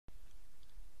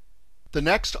The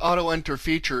next auto enter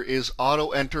feature is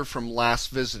auto enter from last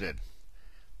visited.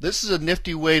 This is a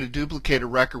nifty way to duplicate a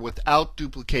record without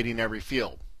duplicating every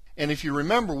field. And if you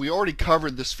remember, we already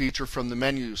covered this feature from the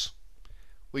menus.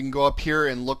 We can go up here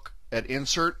and look at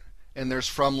insert, and there's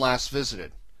from last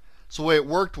visited. So the way it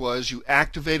worked was you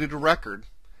activated a record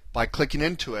by clicking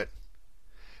into it,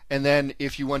 and then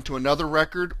if you went to another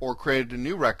record or created a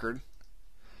new record,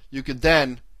 you could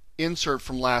then insert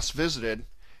from last visited,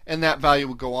 and that value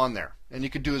would go on there, and you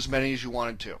could do as many as you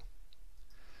wanted to.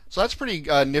 So that's a pretty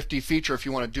nifty feature if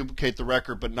you want to duplicate the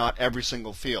record but not every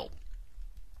single field.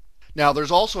 Now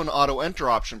there's also an auto enter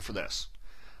option for this.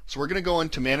 So we're going to go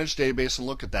into manage database and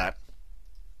look at that,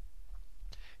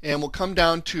 and we'll come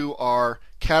down to our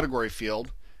category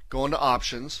field, go into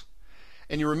options,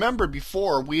 and you remember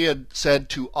before we had said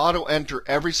to auto enter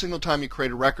every single time you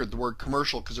create a record the word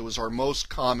commercial because it was our most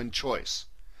common choice.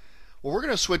 Well, we're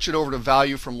going to switch it over to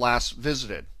value from last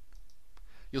visited.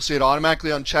 You'll see it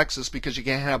automatically unchecks this because you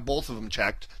can't have both of them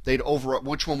checked. They'd override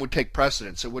which one would take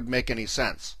precedence. It wouldn't make any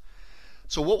sense.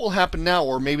 So what will happen now,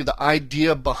 or maybe the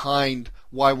idea behind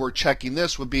why we're checking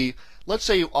this would be, let's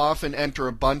say you often enter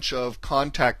a bunch of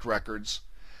contact records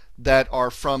that are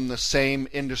from the same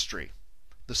industry,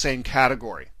 the same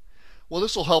category. Well,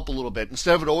 this will help a little bit.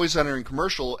 Instead of it always entering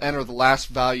commercial, enter the last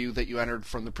value that you entered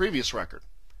from the previous record.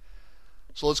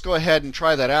 So let's go ahead and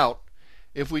try that out.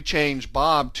 If we change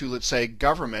Bob to, let's say,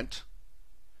 government,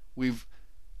 we've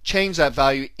changed that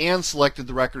value and selected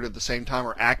the record at the same time,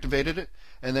 or activated it,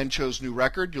 and then chose new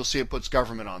record. You'll see it puts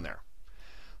government on there.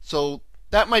 So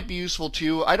that might be useful to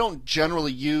you. I don't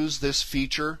generally use this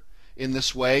feature in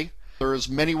this way. There's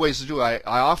many ways to do it.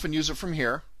 I often use it from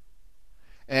here,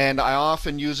 and I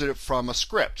often use it from a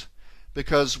script,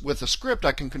 because with a script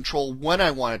I can control when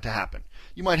I want it to happen.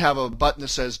 You might have a button that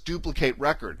says duplicate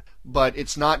record, but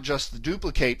it's not just the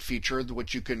duplicate feature,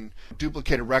 which you can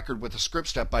duplicate a record with a script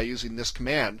step by using this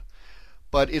command,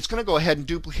 but it's going to go ahead and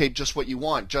duplicate just what you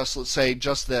want, just let's say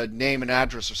just the name and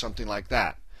address or something like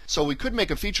that. So we could make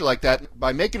a feature like that.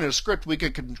 By making it a script, we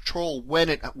could control when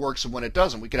it works and when it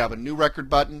doesn't. We could have a new record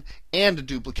button and a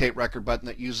duplicate record button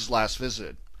that uses last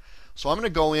visited. So I'm going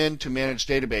to go into manage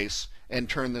database and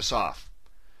turn this off.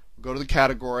 Go to the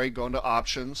category, go into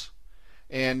options,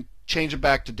 and change it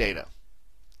back to data.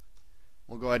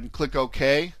 We'll go ahead and click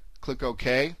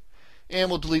OK, and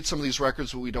we'll delete some of these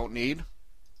records that we don't need.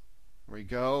 There we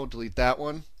go, delete that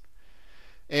one.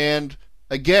 And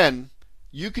again,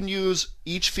 you can use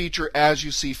each feature as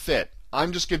you see fit.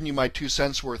 I'm just giving you my 2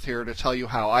 cents worth here to tell you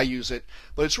how I use it,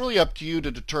 but it's really up to you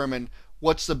to determine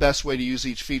what's the best way to use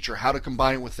each feature, how to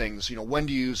combine it with things, when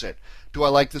to use it. Do I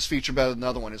like this feature better than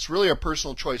another one? It's really a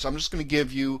personal choice. I'm just going to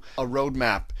give you a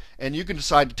roadmap, and you can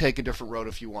decide to take a different road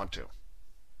if you want to.